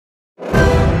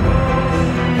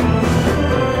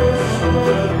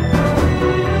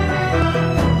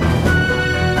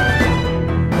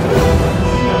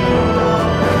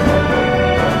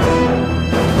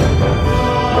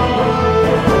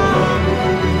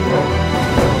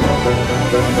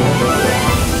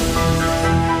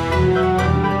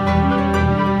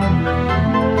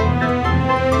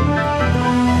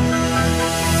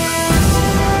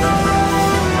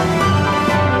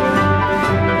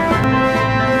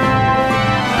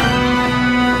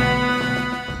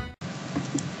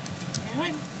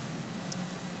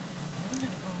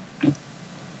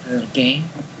Okay.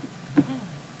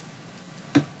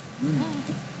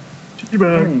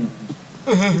 Teabag.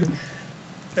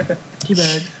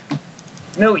 Teabag.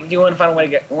 No, do you want to find a way to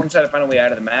get? Want to try to find a way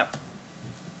out of the map?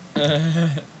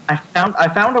 I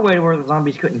found a way to where the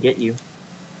zombies couldn't get you.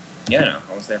 Yeah, no,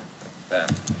 I was there. I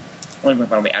want to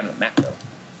find a way out of the map though.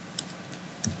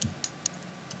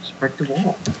 Just break the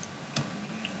wall.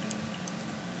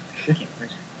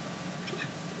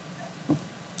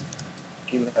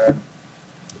 Keep it hard.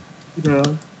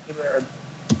 Teabag. Keep it hard.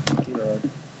 Keep it hard.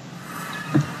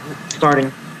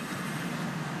 Starting.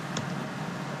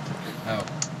 Oh.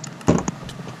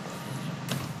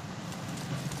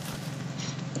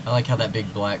 I like how that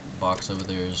big black box over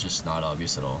there is just not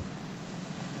obvious at all.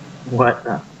 What?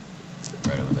 Right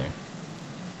over there.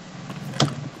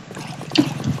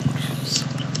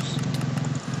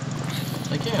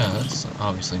 Like, yeah, that's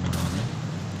obviously not on there.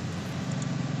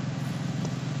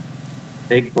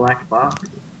 Big black box.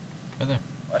 Right there.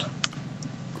 What?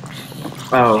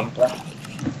 Oh. Big black.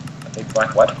 A big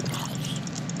black what?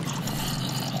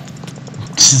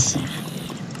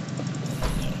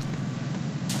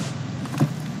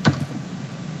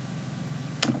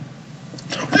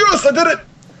 Yes, I did it!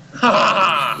 Ha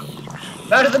ha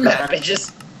ha! Out of the map,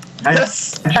 bitches.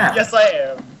 Yes, yes, I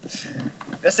am.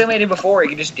 That's the same way I did before. You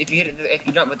can just if you hit it, if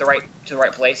you jump with the right to the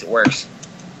right place, it works.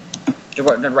 You're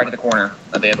right to the corner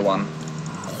of the other one.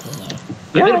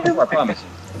 Yeah, I did it before, I promise.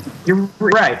 You're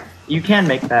right. You can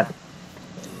make that.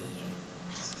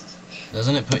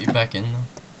 Doesn't it put you back in though?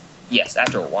 Yes,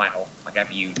 after a while, like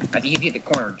after you hit the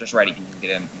corner just right, you can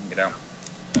get in, you can get out.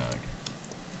 Oh, okay.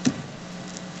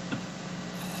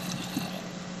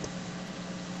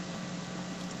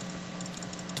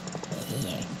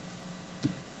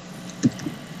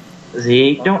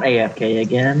 Zeke, don't AFK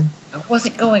again. I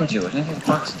wasn't going to. I think the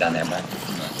fox is down there, man.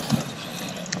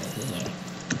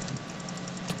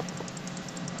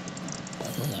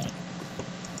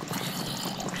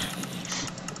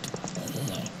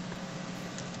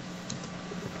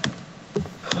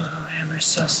 Oh, hammer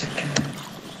Sussex.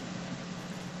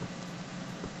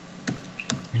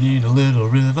 We need a little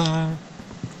revive.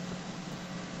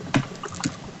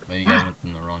 Well, you got it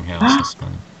in the wrong house, that's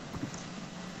funny.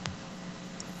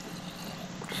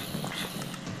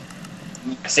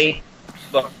 See?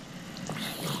 Look.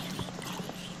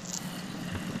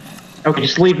 Okay,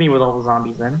 just leave me with all the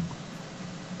zombies then.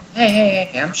 Hey,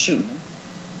 I'm shooting.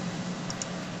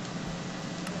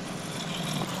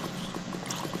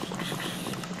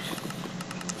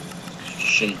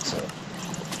 Shitty soul.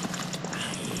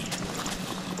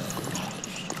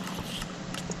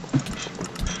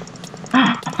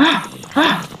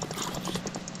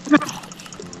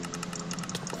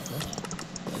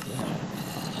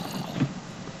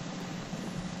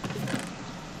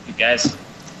 You guys.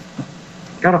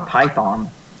 Got a python.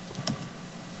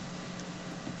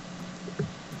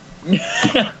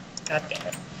 God damn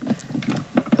it.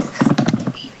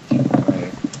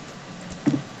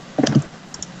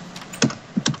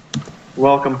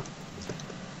 Welcome.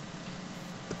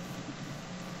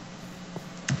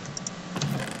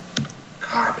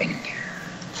 Carpenter.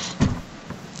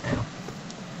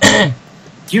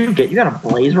 You got a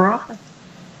blaze rock?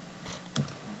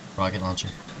 Rocket launcher.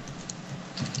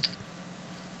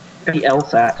 Got the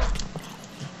LSAT.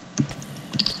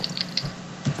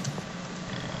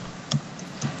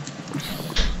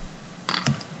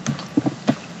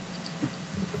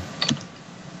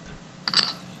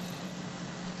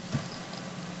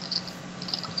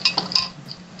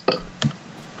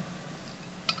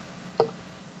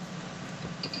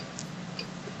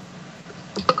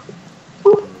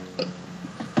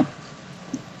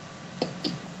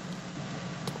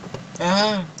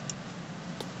 Ah!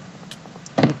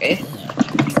 Okay.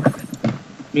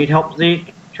 Need help,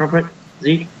 Zeke? Trumpet?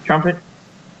 Zeke? Trumpet?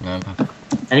 No, I'm fine.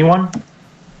 Anyone?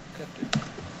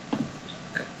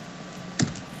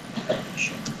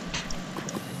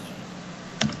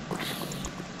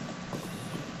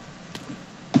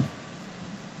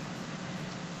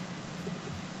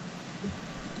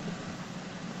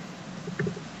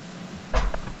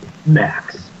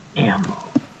 Max ammo.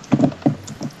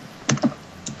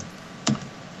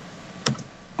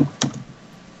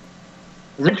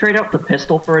 Does it trade out the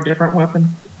pistol for a different weapon?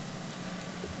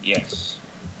 Yes.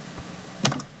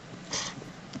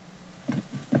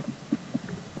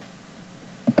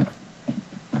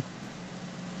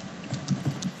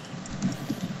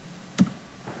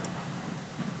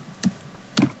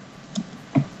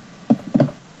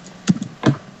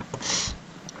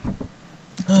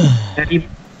 Have you?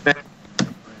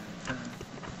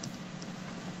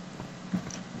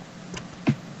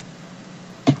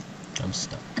 I'm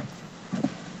stuck.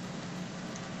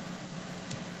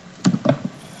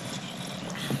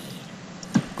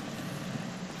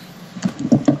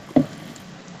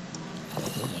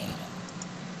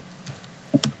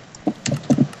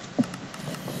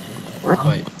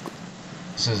 Wait.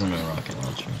 This isn't a rocket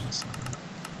launcher.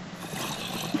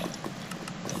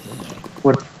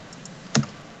 What?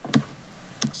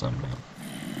 Somehow.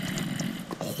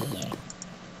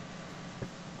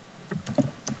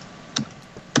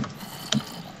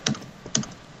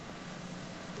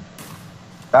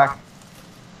 Back.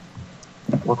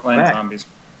 Welcome Playing back. zombies.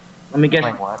 Let me guess.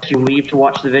 Like what? Did you leave to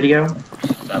watch the video?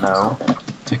 No.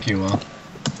 Took you a while.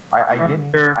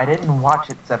 I didn't watch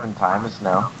it 7 times,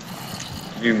 no.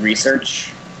 Do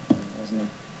research. Wasn't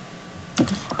it?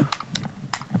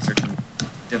 Research and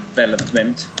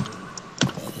development.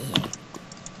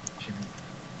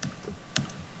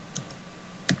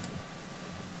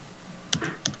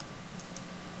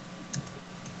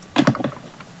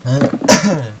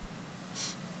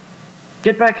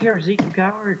 Get back here, Zeke, you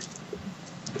coward!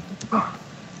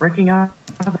 Breaking out.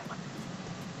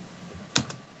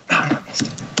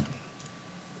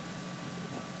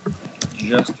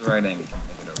 Just the right angle to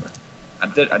make it over. I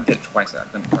did it twice.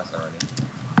 I've done it twice already.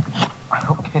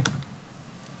 Okay.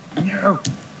 No.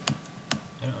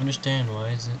 I don't understand. Why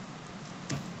is it?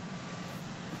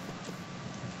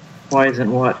 Why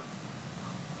isn't what?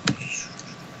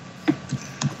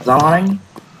 Zoning?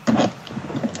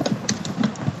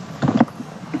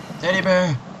 Teddy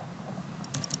bear.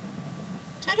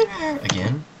 Teddy bear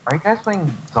again. Are you guys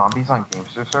playing zombies on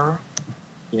Gamester server?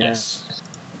 Yes.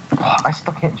 I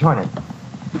still can't join it.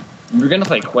 We're gonna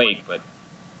play Quake, but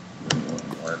it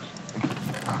won't work.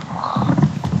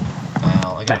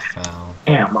 Foul. I got a foul.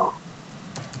 Ammo.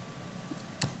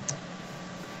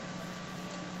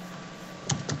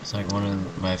 It's like one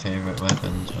of my favorite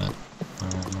weapons, but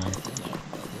one of my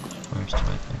worst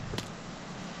weapons.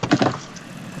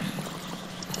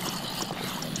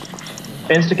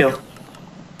 Insta kill.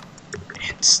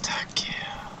 Insta kill.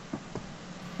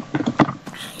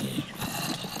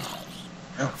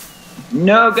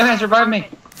 No, guys, revive me!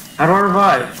 How do I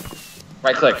revive?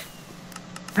 Right click.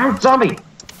 How zombie?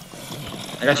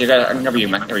 I got you, I can cover you,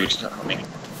 man. Cover you, just help me.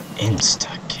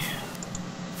 Insta kill.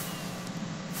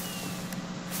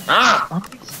 Ah!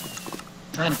 Zombies?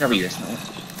 Trying to cover you, isn't it?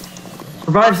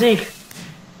 Revive Zeke.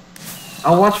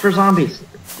 I'll watch for zombies.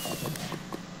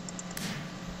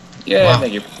 Yeah, Wow.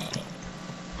 thank you.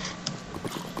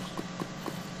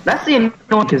 That's the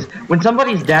annoying because when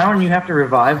somebody's down, you have to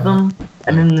revive them,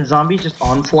 and then the zombies just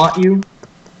onslaught you.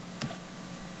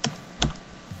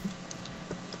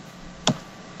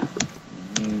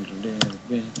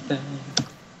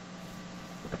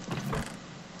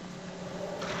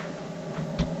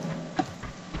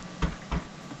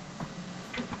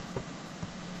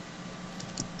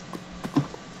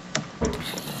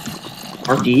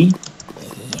 RD.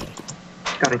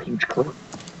 Got a huge clip.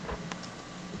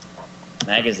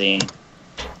 Magazine.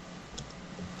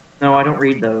 No, I don't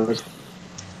read those.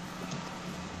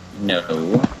 No.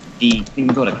 The thing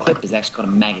called a clip is actually called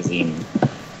a magazine.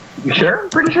 You sure? I'm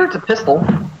pretty sure it's a pistol.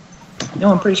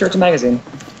 No, I'm pretty sure it's a magazine.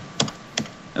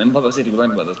 I'm in Public City, we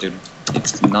learned about this, dude.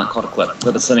 It's not called a clip. A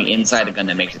clip is something inside the gun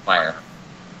that makes it fire.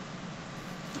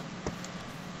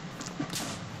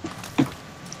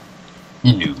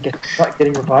 You knew. Guess I'm not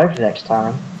getting revived next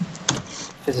time.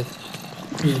 Because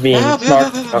if he's being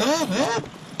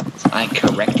I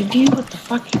corrected you? What the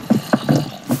fuck?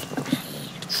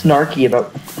 snarky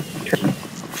about.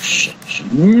 Shit.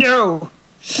 No!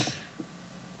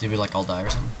 Did we like all die or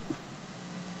something?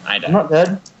 I I'm died. not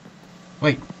dead.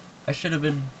 Wait, I should have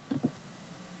been.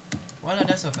 Why did I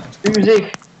die so fast? Screw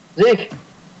Zeke. Zeke.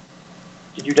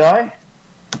 Did you die?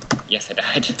 Yes, I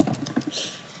died.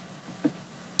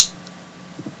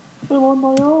 I'm on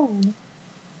my own.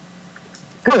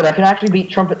 Good, I can actually beat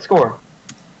Trumpet's score.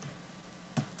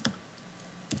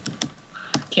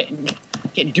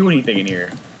 Can't do anything in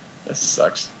here. This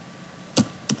sucks.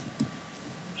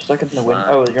 Stuck in the window.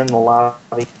 Oh, you're in the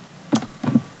lobby.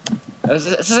 This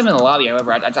isn't in the lobby,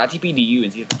 however. I TP'd to you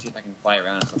and see if I can fly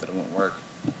around and stuff, but it won't work.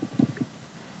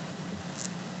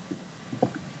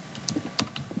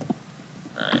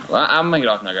 Alright, well, I'm gonna get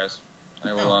off now, guys.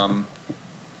 I will,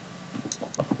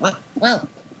 What? Well,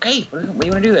 okay, what do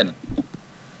you want to do then?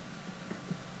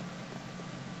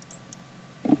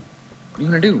 What do you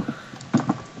want to do?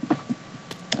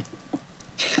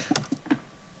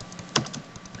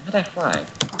 How did I fly?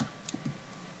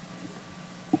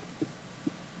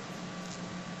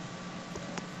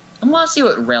 I want to see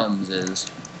what Realms is.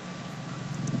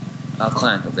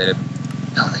 Client updated.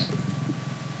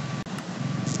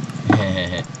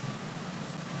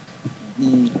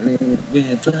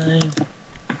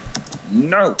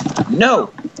 No!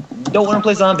 No! Don't want to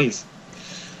play zombies.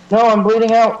 No, I'm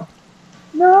bleeding out.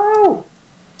 No!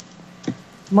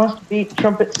 Must beat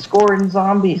Trumpet's score in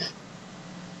zombies.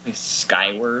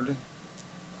 Skyward.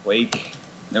 Quake.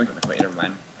 No, don't Quake. Never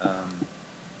mind.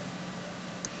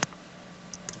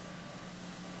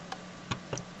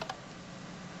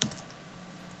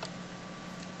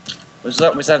 Was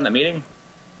that in that meeting?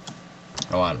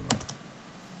 Oh, I don't know.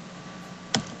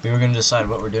 We were gonna decide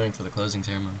what we're doing for the closing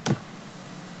ceremony.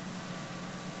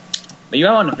 But you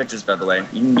might want to fix this, by the way.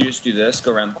 You can just do this,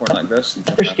 go around the corner like this. And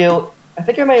Your skill. I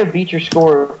think I may have beat your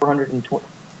score of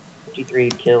 423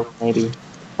 kills, maybe.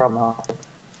 Probably not.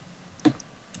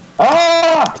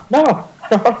 Ah! No!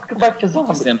 I want to go back to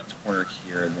zombies. Stand in the corner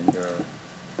here and then go.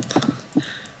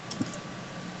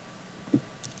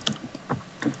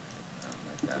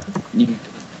 Like that. You can.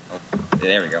 Oh,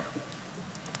 there we go.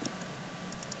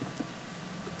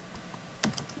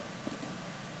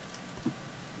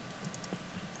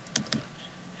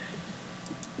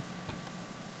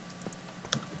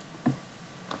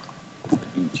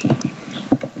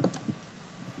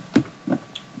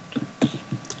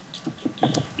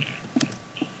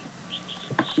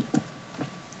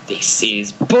 This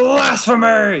is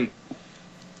blasphemy!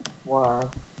 Why?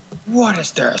 What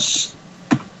is this?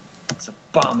 It's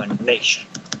abomination.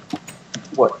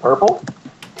 What, purple?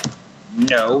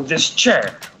 No, this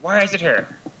chair. Why is it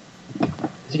here?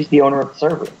 He's the owner of the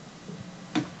server.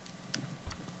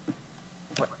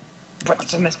 But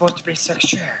isn't there supposed to be 6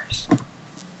 chairs?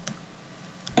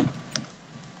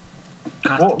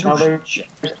 Well, now Constitution.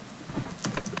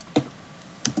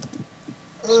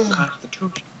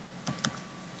 Constitution.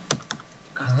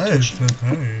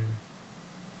 Constitution.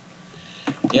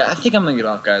 Yeah, I think I'm gonna get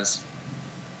off, guys.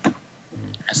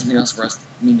 There's something else for us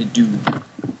to do.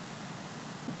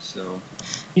 So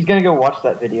He's gonna go watch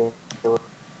that video.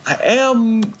 I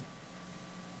am.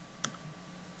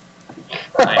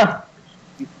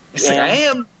 It's like I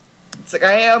am. It's like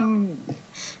I am.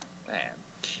 Man.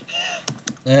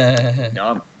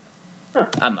 No,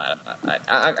 I'm not.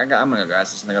 I'm gonna go, guys.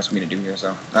 There's something else for me to do here,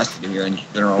 so that's to do here in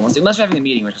general. Unless we're having a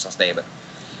meeting, which I'll stay, but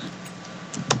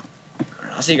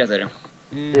I'll see you guys later.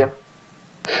 Yeah.